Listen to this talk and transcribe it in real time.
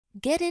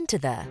Get into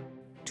the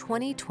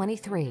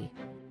 2023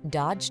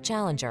 Dodge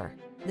Challenger.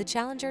 The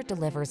Challenger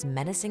delivers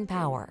menacing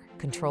power,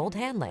 controlled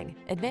handling,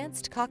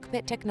 advanced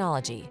cockpit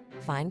technology,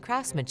 fine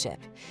craftsmanship,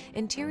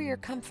 interior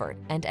comfort,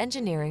 and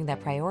engineering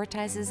that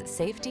prioritizes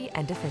safety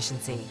and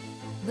efficiency.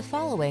 The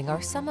following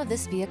are some of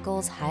this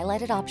vehicle's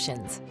highlighted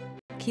options: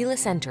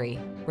 keyless entry,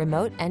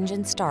 remote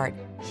engine start,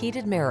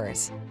 heated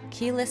mirrors,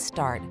 keyless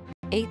start,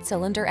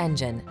 8-cylinder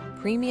engine,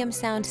 premium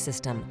sound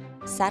system,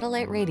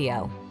 satellite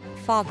radio,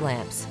 fog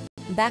lamps,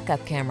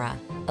 backup camera,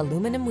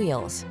 aluminum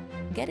wheels.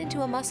 Get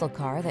into a muscle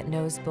car that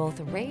knows both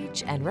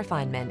rage and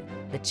refinement.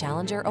 The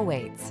Challenger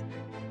awaits.